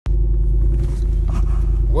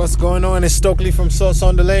What's going on? It's Stokely from Sauce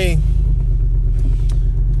on Delay.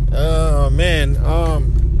 Man,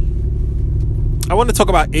 I want to talk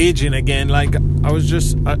about aging again. Like I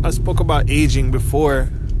spoke about aging before.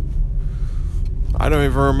 I don't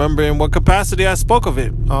even remember in what capacity I spoke of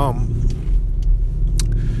it. I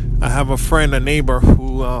have a friend, a neighbor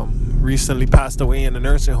who recently passed away in a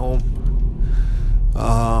nursing home.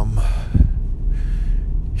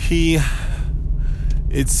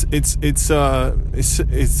 There's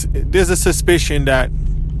a suspicion that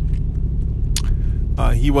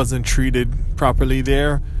he wasn't treated properly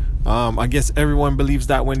there. I guess everyone believes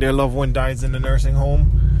that when their loved one dies in the nursing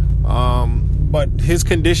home. But his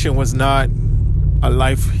condition was not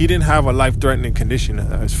he didn't have a life-threatening condition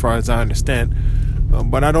as far as I understand.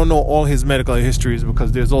 But I don't know all his medical histories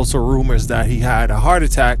because there's also rumors that he had a heart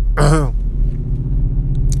attack.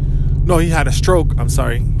 No, he had a stroke. I'm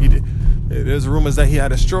sorry. He did. There's rumors that he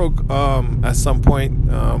had a stroke at some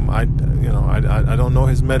point. I don't know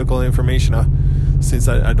his medical information since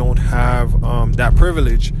I don't have that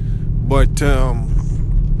privilege. But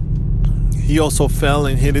he also fell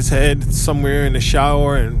and hit his head somewhere in the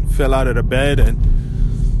shower and fell out of the bed, and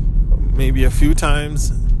maybe a few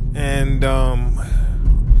times. And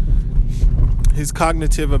his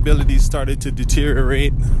cognitive abilities started to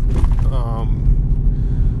deteriorate.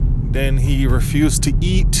 Then he refused to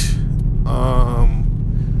eat.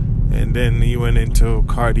 And then he went into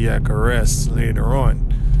cardiac arrest later on.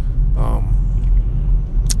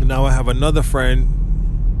 Now I have another friend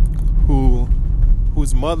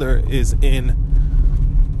whose mother is in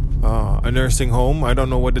a nursing home. I don't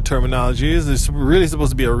know what the terminology is. It's really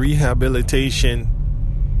supposed to be a rehabilitation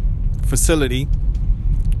facility,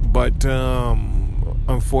 but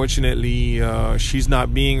unfortunately she's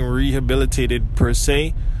not being rehabilitated per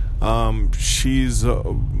se. She's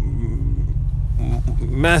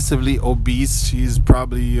massively obese. She's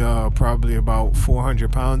probably about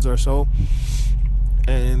 400 pounds or so,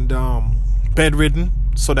 and bedridden.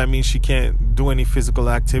 So that means she can't do any physical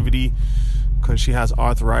activity because she has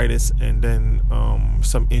arthritis and then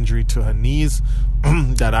some injury to her knees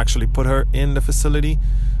that actually put her in the facility.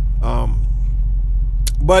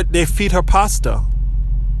 But they feed her pasta.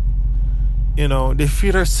 They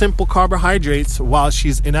feed her simple carbohydrates while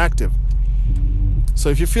she's inactive. So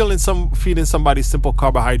if you're feeding somebody simple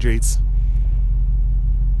carbohydrates,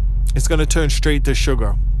 it's going to turn straight to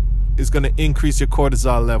sugar. It's going to increase your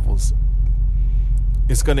cortisol levels.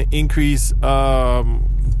 It's going to increase your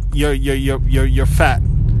fat.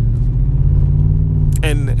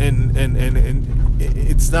 And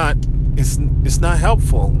it's not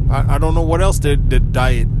helpful. I don't know what else the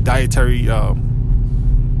dietary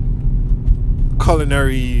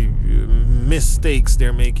culinary mistakes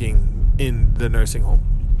they're making in the nursing home.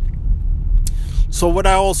 So what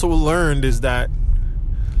I also learned is that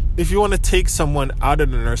if you want to take someone out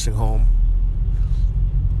of the nursing home,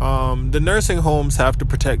 the nursing homes have to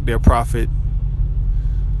protect their profit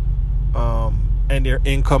and their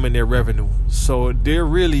income and their revenue. So they're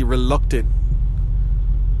really reluctant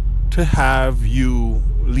to have you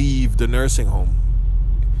leave the nursing home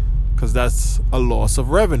because that's a loss of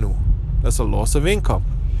revenue. That's a loss of income.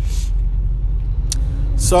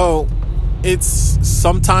 So it's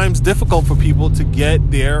sometimes difficult for people to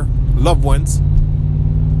get their loved ones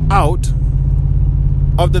out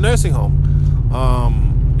of the nursing home.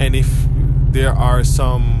 And if there are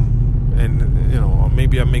some, and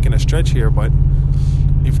maybe I'm making a stretch here, but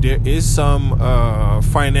if there is some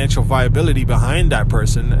financial viability behind that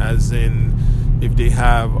person, as in if they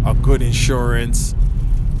have a good insurance,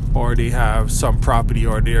 or they have some property,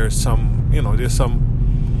 or there's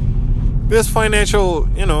financial,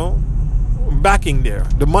 backing there.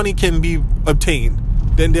 The money can be obtained.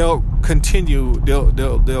 Then they'll continue.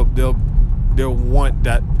 They'll want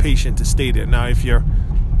that patient to stay there. Now, if your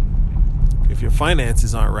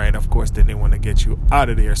finances aren't right, of course, then they want to get you out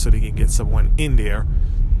of there so they can get someone in there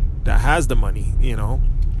that has the money.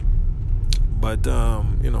 But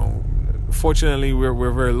fortunately,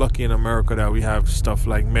 we're very lucky in America that we have stuff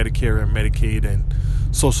like Medicare and Medicaid and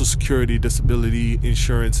Social Security, disability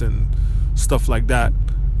insurance, and stuff like that.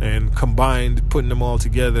 And combined, putting them all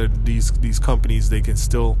together, these companies, they can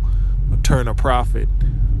still turn a profit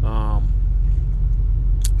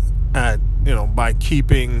by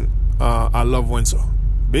keeping our loved ones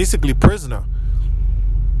basically prisoner.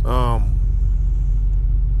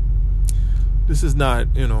 This is not,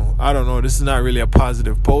 I don't know, this is not really a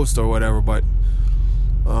positive post or whatever, but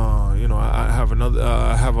I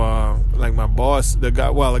have my boss, the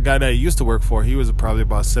guy that I used to work for, he was probably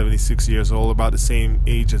about 76 years old, about the same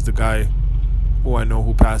age as the guy who I know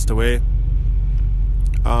who passed away.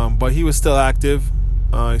 But he was still active.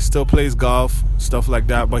 He still plays golf, stuff like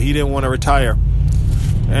that, but he didn't want to retire.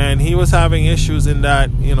 And he was having issues in that,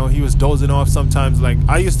 he was dozing off sometimes. Like,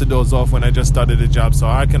 I used to doze off when I just started the job, so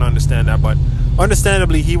I can understand that. But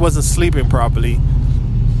understandably, he wasn't sleeping properly.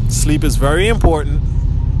 Sleep is very important.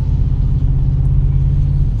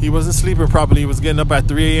 He wasn't sleeping properly. He was getting up at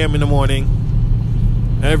 3 a.m. in the morning,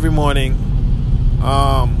 every morning,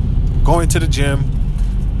 going to the gym,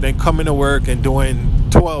 then coming to work and doing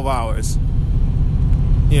 12 hours.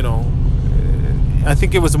 I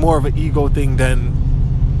think it was more of an ego thing than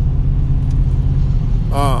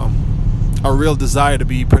a real desire to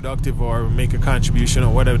be productive or make a contribution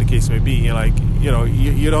or whatever the case may be. You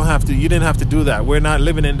don't have to. You didn't have to do that. We're not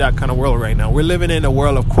living in that kind of world right now. We're living in a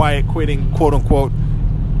world of quiet quitting, quote unquote.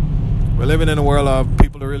 We're living in a world of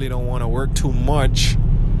people who really don't want to work too much.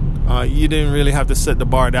 You didn't really have to set the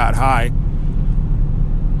bar that high.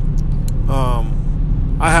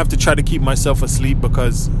 I have to try to keep myself asleep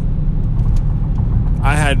because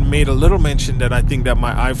I had made a little mention that I think that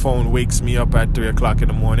my iPhone wakes me up at 3 o'clock in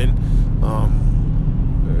the morning.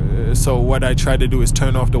 So what I try to do is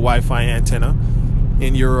turn off the Wi-Fi antenna.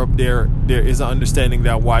 In Europe, there is an understanding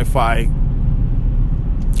that Wi-Fi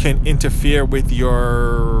can interfere with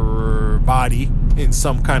your body in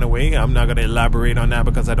some kind of way. I'm not going to elaborate on that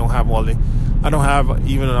because I don't have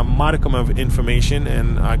even a modicum of information,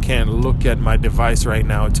 and I can't look at my device right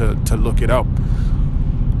now to look it up.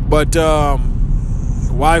 But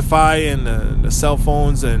Wi-Fi and the cell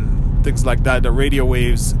phones and things like that, the radio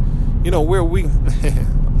waves, where we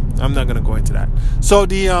I'm not going to go into that. So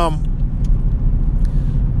these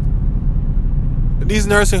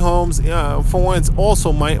nursing homes, for once,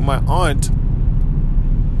 also my aunt,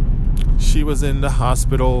 she was in the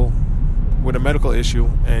hospital with a medical issue,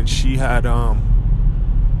 and she had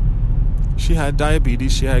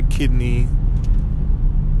diabetes, she had kidney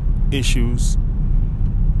issues,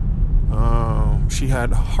 she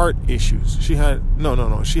had heart issues, she had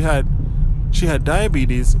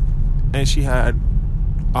diabetes, and she had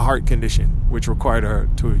a heart condition which required her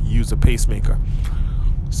to use a pacemaker.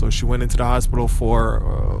 So she went into the hospital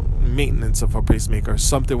for maintenance of her pacemaker.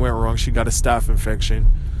 Something went wrong. She got a staph infection,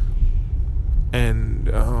 and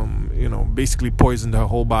basically poisoned her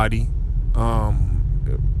whole body.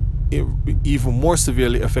 It even more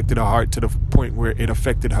severely affected her heart to the point where it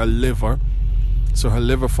affected her liver. So her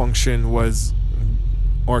liver function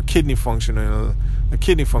or kidney function, a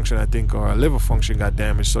kidney function, I think, or a liver function got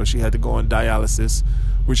damaged. So she had to go on dialysis,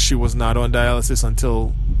 which she was not on dialysis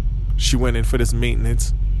until she went in for this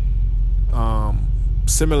maintenance.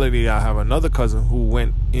 Similarly, I have another cousin who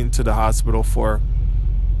went into the hospital for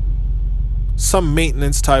some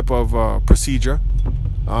maintenance type of procedure.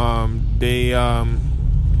 I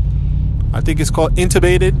think it's called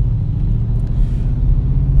intubated.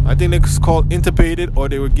 Or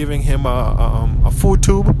they were giving him a food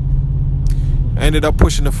tube. Ended up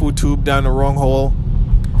pushing the food tube down the wrong hole,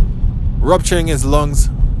 rupturing his lungs,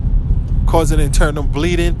 causing internal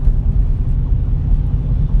bleeding.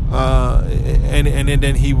 And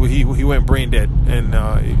then he went brain dead, and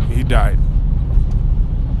he died.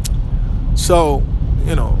 So,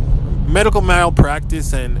 medical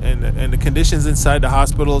malpractice and the conditions inside the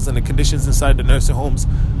hospitals and the conditions inside the nursing homes.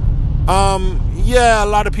 A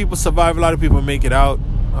lot of people survive, a lot of people make it out.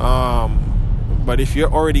 But if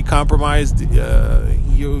you're already compromised,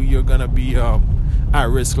 you're gonna be at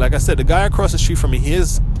risk. Like I said, the guy across the street from me,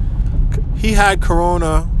 he had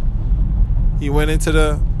corona. He went into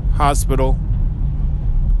the hospital.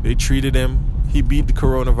 They treated him. He beat the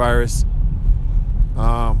coronavirus,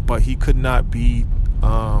 but he could not beat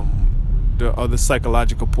the other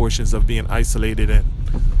psychological portions of being isolated and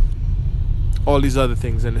all these other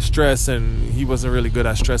things, and the stress. And he wasn't really good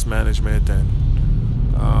at stress management. And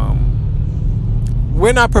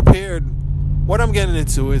we're not prepared. What I'm getting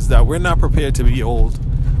into is that we're not prepared to be old.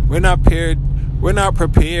 We're not prepared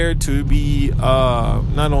to be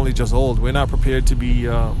not only just old. We're not prepared to be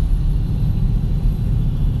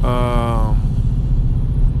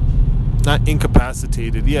not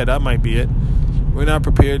incapacitated. Yeah, that might be it. We're not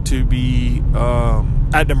prepared to be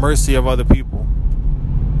at the mercy of other people.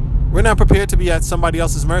 We're not prepared to be at somebody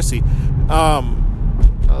else's mercy.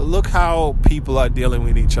 Look how people are dealing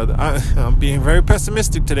with each other. I'm being very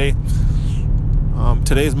pessimistic today.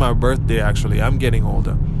 Today's my birthday, actually. I'm getting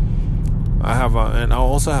older. And I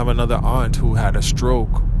also have another aunt who had a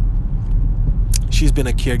stroke. She's been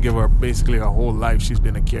a caregiver basically her whole life. She's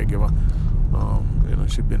been a caregiver.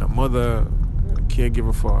 She's been a mother, a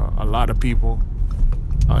caregiver for a lot of people,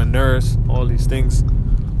 a nurse, all these things.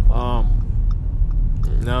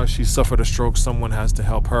 Now she suffered a stroke. Someone has to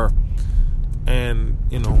help her. And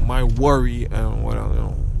my worry, and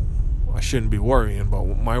I shouldn't be worrying, but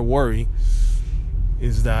my worry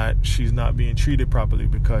is that she's not being treated properly,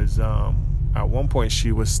 because at one point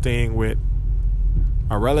she was staying with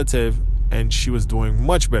a relative and she was doing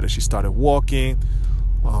much better. She started walking.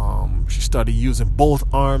 She started using both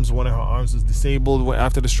arms. One of her arms was disabled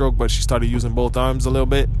after the stroke, but she started using both arms a little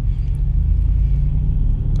bit.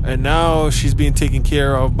 And now she's being taken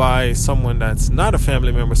care of by someone that's not a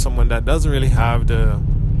family member, someone that doesn't really have the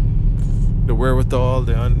wherewithal,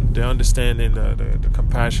 the understanding, the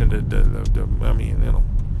compassion,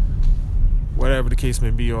 whatever the case may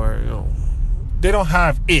be, or they don't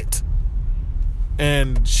have it.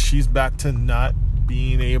 And she's back to not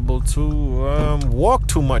being able to walk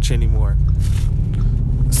too much anymore.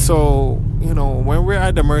 So, when we're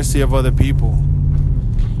at the mercy of other people,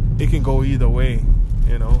 it can go either way.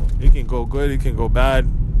 It can go good, it can go bad.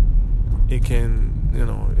 It can,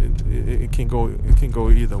 it can go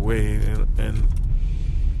either way. And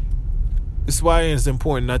it's why it's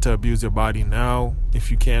important not to abuse your body now,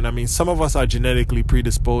 if you can. I mean, some of us are genetically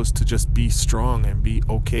predisposed to just be strong and be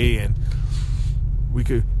okay, and we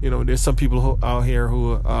could, there's some people out here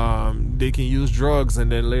who they can use drugs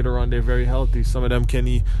and then later on they're very healthy. Some of them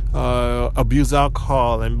can abuse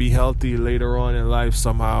alcohol and be healthy later on in life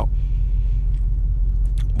somehow.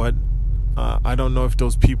 But I don't know if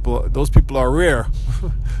those people are rare.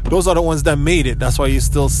 Those are the ones that made it. That's why you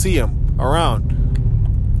still see them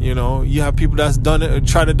around. You have people that's done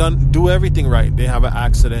it, do everything right. They have an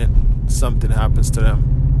accident, something happens to them.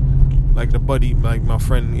 Like my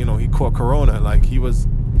friend, he caught corona. Like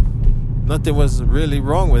nothing was really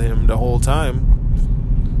wrong with him the whole time.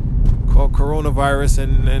 Caught coronavirus,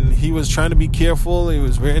 and he was trying to be careful. He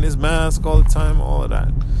was wearing his mask all the time, all of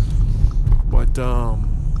that. But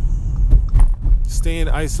staying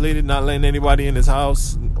isolated, not letting anybody in his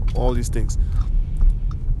house, all these things.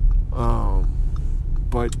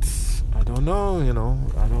 But I don't know,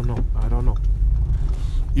 I don't know.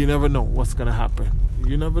 You never know what's going to happen.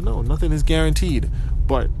 You never know. Nothing is guaranteed.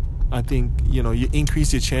 But I think, you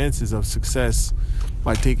increase your chances of success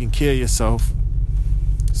by taking care of yourself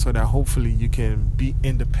so that hopefully you can be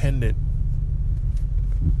independent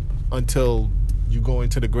until you go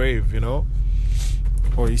into the grave,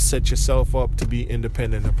 or you set yourself up to be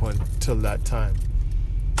independent till that time.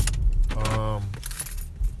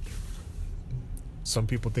 Some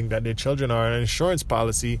people think that their children are an insurance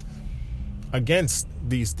policy against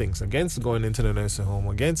these things, against going into the nursing home,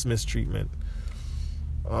 against mistreatment.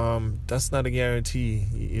 That's not a guarantee.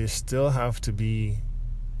 You still have to be.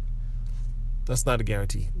 That's not a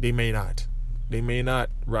guarantee. They may not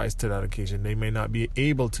rise to that occasion. They may not be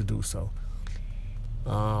able to do so.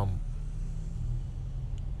 I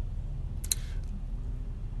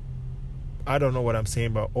don't know what I'm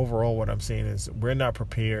saying, but overall what I'm saying is we're not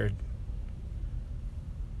prepared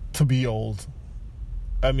to be old.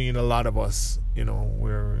 I mean, a lot of us,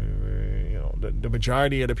 we're the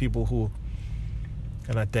majority of the people who,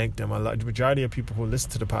 and I thank them, the majority of people who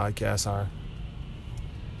listen to the podcast are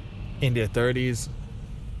in their 30s.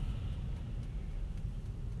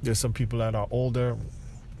 There's some people that are older.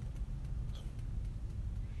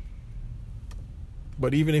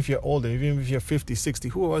 But even if you're older, even if you're 50, 60,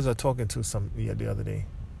 who was I talking to the other day?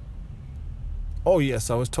 Oh, yes,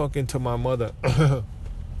 I was talking to my mother.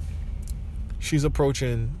 She's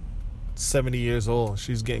approaching 70 years old.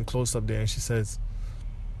 She's getting close up there. And she says,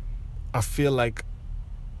 I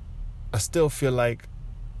still feel like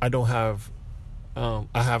I don't have, I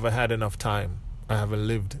haven't had enough time. I haven't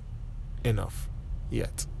lived enough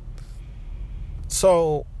yet.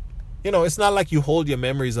 So, it's not like you hold your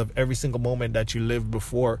memories of every single moment that you lived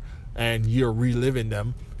before and you're reliving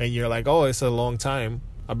them and you're like, oh, it's a long time.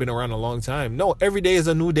 I've been around a long time. No, every day is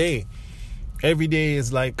a new day. Every day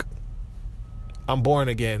is like, I'm born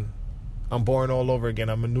again. I'm born all over again.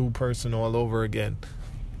 I'm a new person all over again.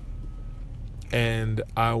 And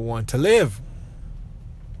I want to live.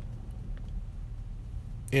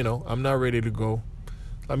 I'm not ready to go.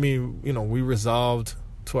 I mean, we resolved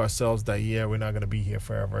to ourselves that, yeah, we're not going to be here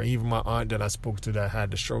forever. Even my aunt that I spoke to that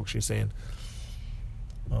had the stroke, she's saying,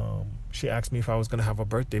 she asked me if I was going to have a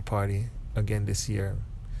birthday party again this year.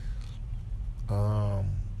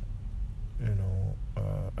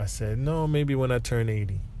 I said, no, maybe when I turn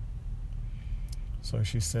 80. So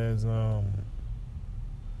she says,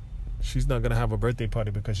 she's not going to have a birthday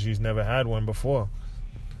party because she's never had one before.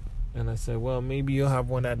 And I said, well, maybe you'll have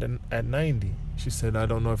one at 90. She said, I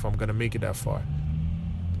don't know if I'm going to make it that far.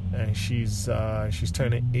 And she's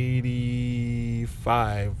turning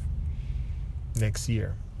 85 next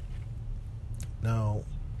year. Now,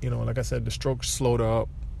 like I said, the stroke slowed her up.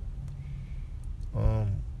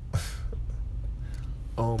 Um,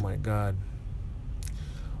 oh my God.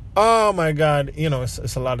 Oh my God.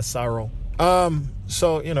 It's a lot of sorrow.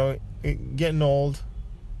 So, getting old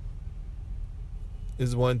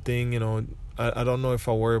is one thing. I don't know if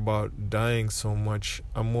I worry about dying so much.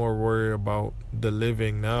 I'm more worried about the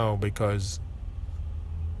living now, because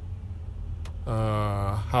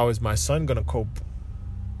how is my son gonna cope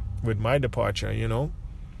with my departure?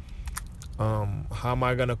 How am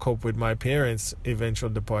I gonna cope with my parents' eventual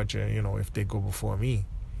departure? If they go before me.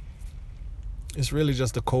 It's really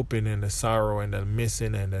just the coping and the sorrow and the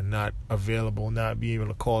missing and the not available, not being able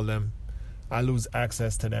to call them. I lose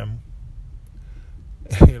access to them.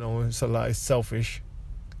 It's a lot. It's selfish.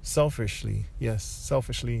 Selfishly, yes.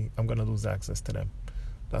 Selfishly, I'm gonna lose access to them.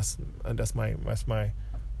 That's my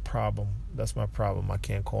problem. That's my problem. I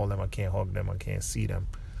can't call them. I can't hug them. I can't see them.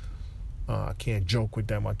 I can't joke with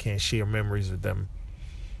them. I can't share memories with them.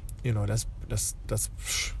 That's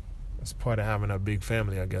part of having a big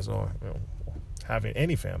family, I guess, or having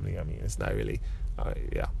any family. I mean, it's not really,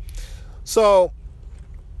 yeah. So,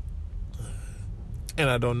 and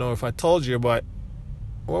I don't know if I told you, but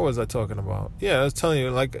what was I talking about? Yeah, I was telling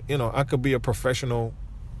you, I could be a professional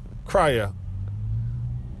crier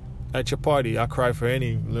at your party. I cry for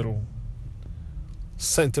any little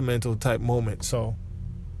sentimental type moment. So,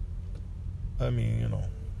 I mean,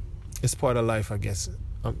 it's part of life, I guess.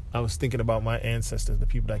 I was thinking about my ancestors, the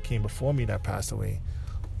people that came before me that passed away,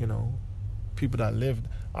 people that lived.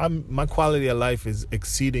 My quality of life is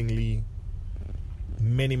exceedingly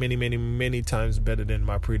many, many, many, many times better than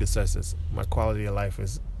my predecessors. My quality of life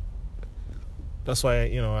is, that's why,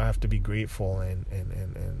 I have to be grateful and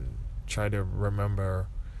try to remember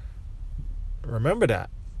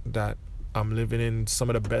that I'm living in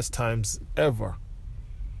some of the best times ever.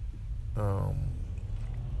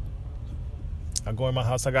 I go in my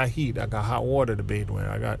house, I got heat, I got hot water to bathe with,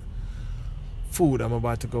 I got food. I'm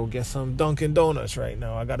about to go get some Dunkin' Donuts right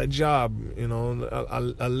now. I got a job,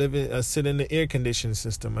 I sit in the air conditioning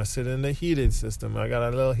system. I sit in the heated system. I got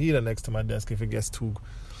a little heater next to my desk if it gets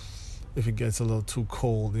a little too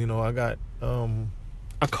cold. I got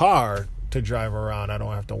a car to drive around. I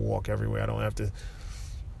don't have to walk everywhere. I don't have to,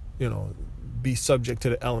 be subject to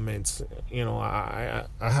the elements. I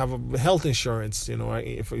have a health insurance.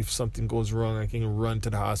 If something goes wrong, I can run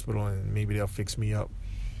to the hospital and maybe they'll fix me up,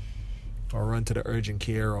 or run to the urgent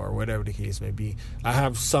care, or whatever the case may be. I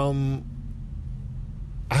have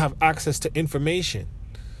access to information.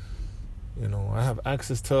 I have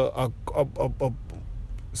access to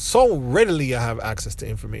so readily. I have access to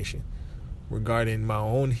information regarding my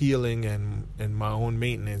own healing and my own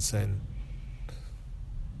maintenance, and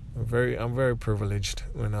I'm very privileged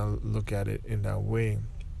when I look at it in that way.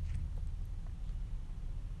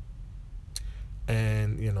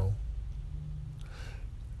 And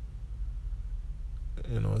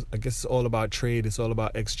I guess it's all about trade. It's all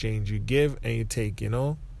about exchange. You give and you take.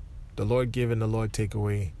 The Lord give and the Lord take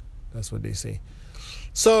away. That's what they say.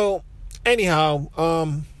 So anyhow,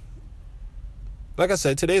 like I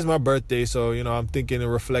said, today's my birthday, so I'm thinking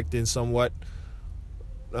and reflecting somewhat.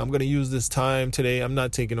 I'm going to use this time today. I'm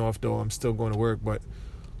not taking off, though. I'm still going to work, but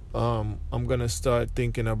I'm going to start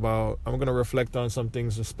thinking about, I'm going to reflect on some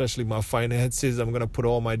things, especially my finances. I'm going to put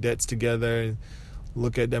all my debts together and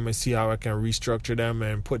look at them and see how I can restructure them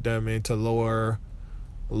and put them into lower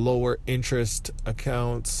interest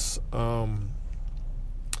accounts.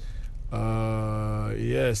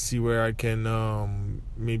 See where I can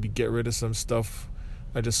maybe get rid of some stuff.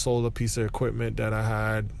 I just sold a piece of equipment that I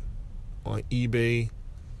had on eBay.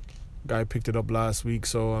 Guy picked it up last week,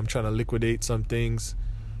 so I'm trying to liquidate some things.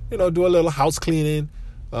 Do a little house cleaning.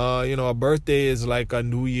 A birthday is like a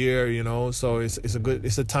new year, so it's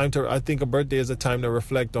a time to, I think a birthday is a time to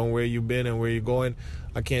reflect on where you've been and where you're going.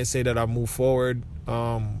 I can't say that I moved forward,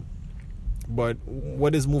 but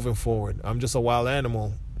what is moving forward? I'm just a wild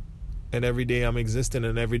animal, and every day I'm existing,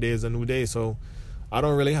 and every day is a new day, so I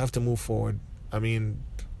don't really have to move forward. I mean,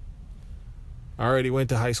 I already went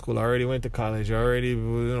to high school. I already went to college. I already,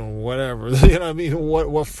 whatever. What I mean?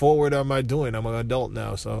 What forward am I doing? I'm an adult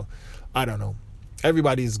now, so I don't know.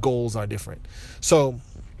 Everybody's goals are different. So,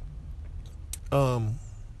 moving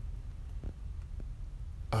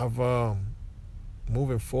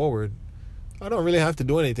forward, I don't really have to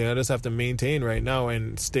do anything. I just have to maintain right now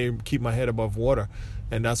and keep my head above water.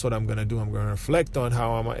 And that's what I'm going to do. I'm going to reflect on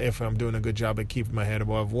if I'm doing a good job at keeping my head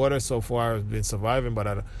above water. So far, I've been surviving, but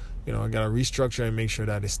I got to restructure and make sure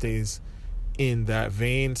that it stays in that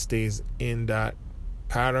vein, stays in that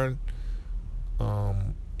pattern,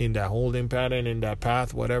 in that holding pattern, in that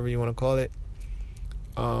path, whatever you want to call it.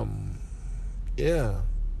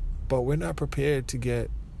 But we're not prepared to get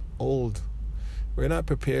old. We're not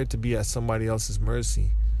prepared to be at somebody else's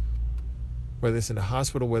mercy. Whether it's in the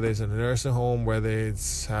hospital, whether it's in a nursing home, whether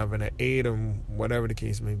it's having an aide, or whatever the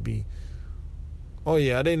case may be. Oh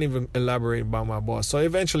yeah, I didn't even elaborate about my boss. So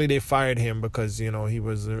eventually they fired him because, he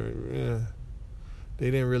was, they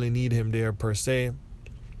didn't really need him there per se.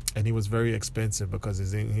 And he was very expensive because he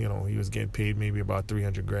was getting paid maybe about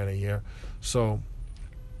 $300,000 a year. So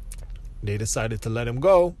they decided to let him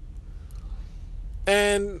go.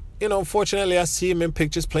 And, fortunately, I see him in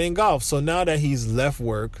pictures playing golf. So now that he's left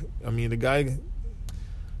work, the guy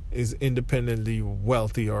is independently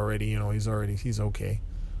wealthy already. He's okay.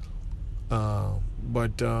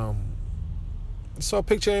 But saw a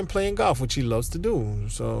picture of him playing golf, which he loves to do.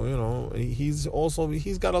 So, he's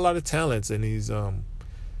got a lot of talents, and he's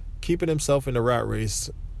keeping himself in the rat race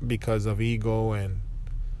because of ego and,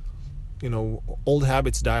 old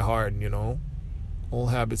habits die hard, Old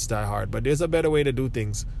habits die hard. But there's a better way to do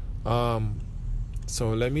things. So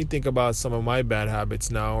let me think about some of my bad habits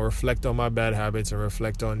now, reflect on my bad habits and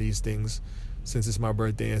reflect on these things since it's my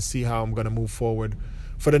birthday and see how I'm going to move forward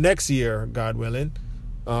for the next year, God willing.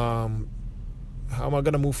 How am I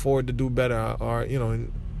going to move forward to do better? Or,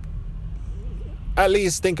 at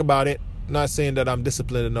least think about it. Not saying that I'm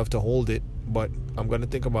disciplined enough to hold it, but I'm going to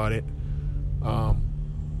think about it.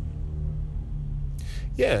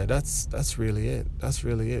 Yeah, that's really it. That's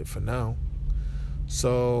really it for now.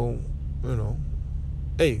 So,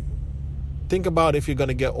 hey, think about if you're going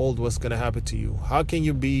to get old, what's going to happen to you. How can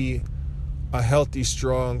you be a healthy,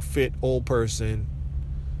 strong, fit, old person?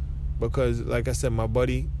 Because, like I said, my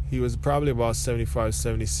buddy, he was probably about 75,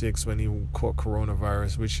 76 when he caught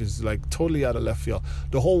coronavirus, which is like totally out of left field.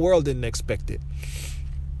 The whole world didn't expect it.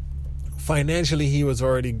 Financially, he was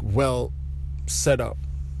already well set up.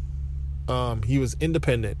 He was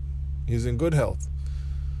independent. He was in good health.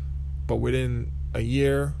 But within a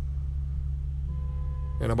year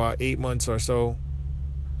and about 8 months or so,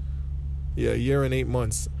 a year and 8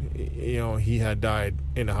 months, he had died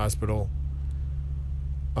in the hospital.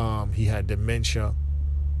 He had dementia.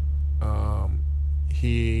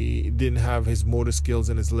 He didn't have his motor skills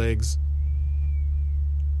in his legs.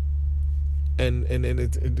 And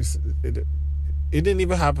it didn't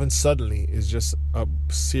even happen suddenly. It's just a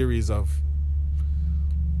series of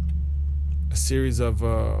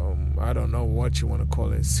I don't know what you want to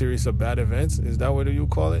call it. A series of bad events. Is that what you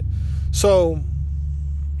call it? So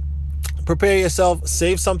prepare yourself.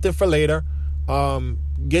 Save something for later.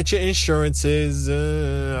 Get your insurances.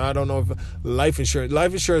 I don't know if life insurance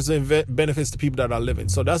benefits the people that are living.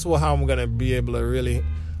 So that's how I'm gonna be able to really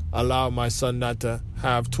allow my son not to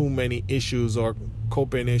have too many issues or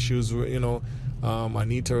coping issues. I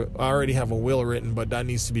already have a will written, but that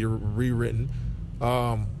needs to be rewritten.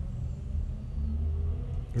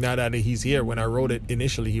 Now that he's here, when I wrote it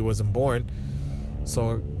initially, he wasn't born.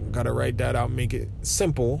 So gotta write that out, make it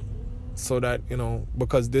simple so that,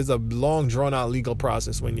 because there's a long drawn out legal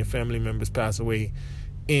process when your family members pass away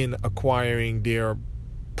in acquiring their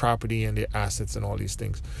property and their assets and all these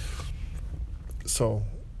things. So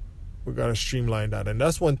we got to streamline that. And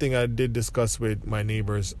that's one thing I did discuss with my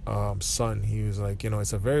neighbor's son. He was like,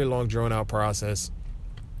 it's a very long drawn out process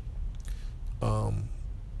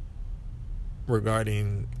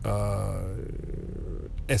regarding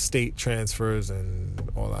estate transfers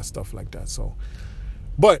and all that stuff like that. So,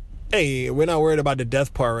 but hey, we're not worried about the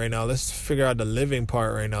death part right now. Let's figure out the living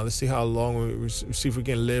part right now. Let's see how long see if we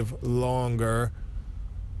can live longer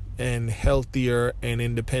and healthier and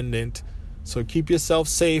independent. So keep yourself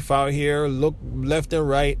safe out here. Look left and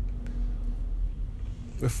right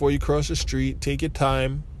before you cross the street. Take your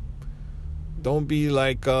time. Don't be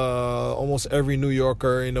like almost every New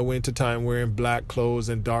Yorker in the wintertime wearing black clothes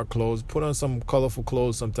and dark clothes. Put on some colorful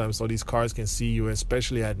clothes sometimes so these cars can see you,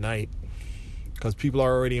 especially at night. Because people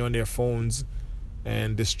are already on their phones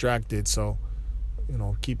and distracted. So,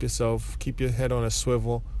 keep your head on a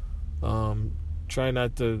swivel. Try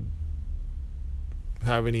not to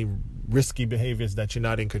have any risky behaviors that you're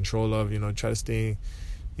not in control of. Try to stay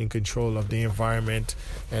in control of the environment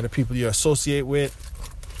and the people you associate with.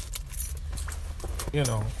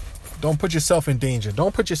 Don't put yourself in danger.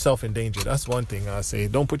 Don't put yourself in danger. That's one thing I say.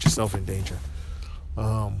 Don't put yourself in danger.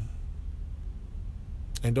 And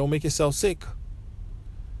don't make yourself sick.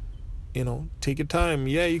 Take your time.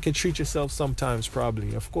 Yeah, you can treat yourself sometimes,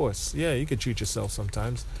 probably. Of course. Yeah, you can treat yourself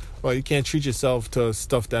sometimes. Well, you can't treat yourself to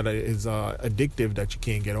stuff that is addictive that you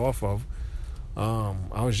can't get off of.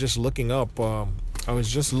 I was just looking up, but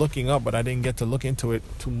I didn't get to look into it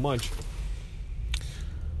too much.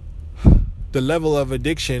 the level of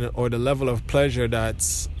addiction or the level of pleasure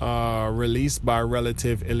that's released by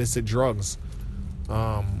relative illicit drugs.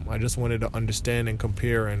 I just wanted to understand and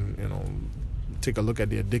compare and, take a look at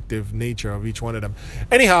the addictive nature of each one of them.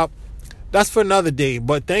 Anyhow, that's for another day.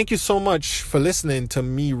 But thank you so much for listening to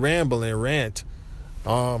me ramble and rant.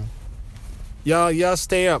 Y'all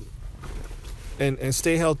stay up and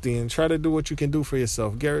stay healthy and try to do what you can do for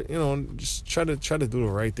yourself. Garrett, just try to do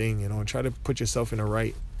the right thing. Try to put yourself in the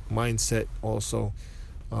right mindset also,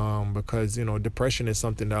 because depression is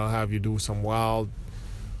something that'll have you do some wild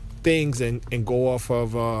things and go off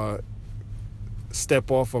of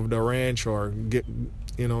step off of the ranch, or get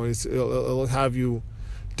it'll have you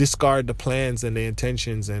discard the plans and the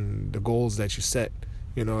intentions and the goals that you set.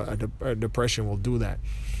 A depression will do that.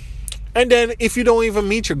 And then if you don't even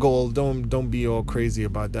meet your goal, don't be all crazy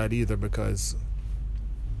about that either, because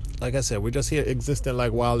like I said, we're just here existing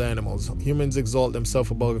like wild animals. Humans exalt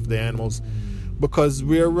themselves above the animals because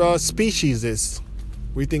we're speciesists.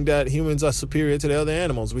 We think that humans are superior to the other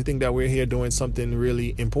animals. We think that we're here doing something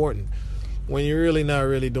really important, when you're really not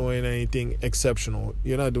really doing anything exceptional.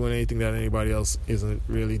 You're not doing anything that anybody else isn't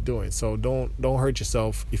really doing. So don't hurt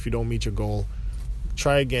yourself if you don't meet your goal.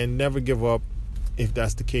 Try again. Never give up. If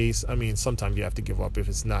that's the case, I mean, sometimes you have to give up if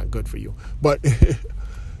it's not good for you. But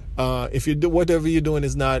if you do whatever you're doing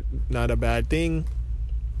is not a bad thing,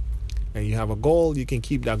 and you have a goal, you can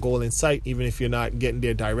keep that goal in sight. Even if you're not getting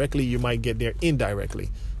there directly, you might get there indirectly.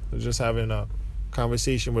 I was just having a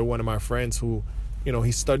conversation with one of my friends who,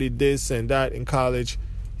 he studied this and that in college.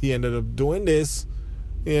 He ended up doing this.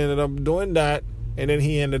 He ended up doing that. And then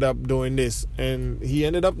he ended up doing this, and he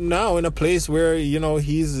ended up now in a place where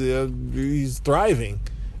he's thriving,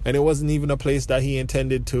 and it wasn't even a place that he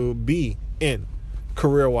intended to be in,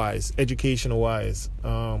 career-wise, educational-wise.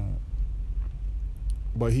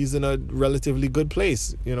 But he's in a relatively good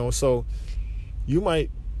place, So you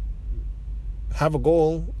might have a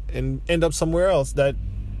goal and end up somewhere else that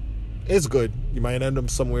is good. You might end up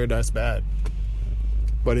somewhere that's bad.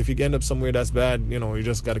 But if you end up somewhere that's bad, you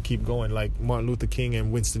just got to keep going. Like Martin Luther King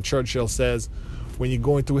and Winston Churchill says, when you're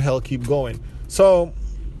going through hell, keep going. So,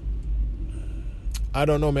 I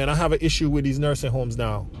don't know, man. I have an issue with these nursing homes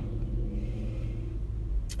now.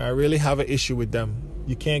 I really have an issue with them.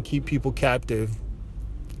 You can't keep people captive.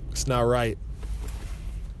 It's not right.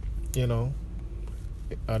 It's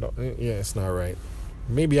not right.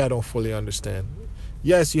 Maybe I don't fully understand.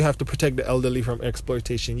 Yes, you have to protect the elderly from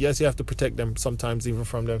exploitation. Yes, you have to protect them sometimes even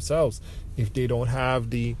from themselves if they don't have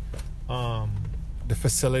the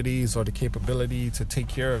facilities or the capability to take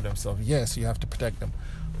care of themselves. Yes, you have to protect them.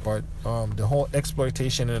 But the whole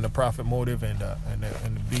exploitation and the profit motive and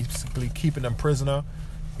basically keeping them prisoner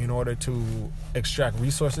in order to extract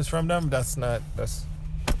resources from them,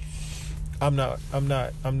 I'm not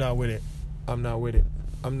with it. I'm not with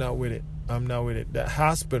it. That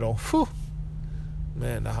hospital, whew.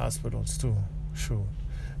 Man, the hospitals too. Sure.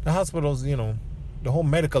 The hospitals, the whole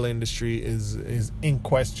medical industry is in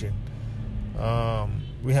question.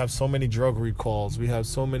 We have so many drug recalls. We have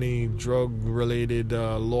so many drug-related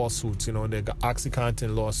lawsuits. The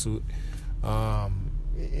OxyContin lawsuit.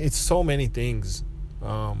 It's so many things.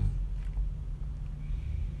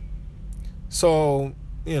 So,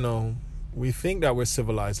 we think that we're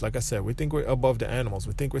civilized. Like I said, we think we're above the animals.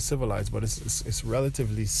 We think we're civilized, but it's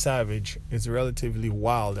relatively savage. It's relatively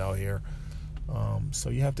wild out here. So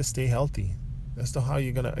you have to stay healthy. That's how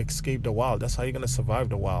you're going to escape the wild. That's how you're going to survive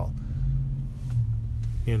the wild.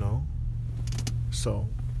 So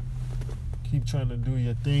keep trying to do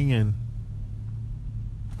your thing, and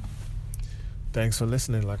thanks for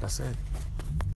listening, like I said.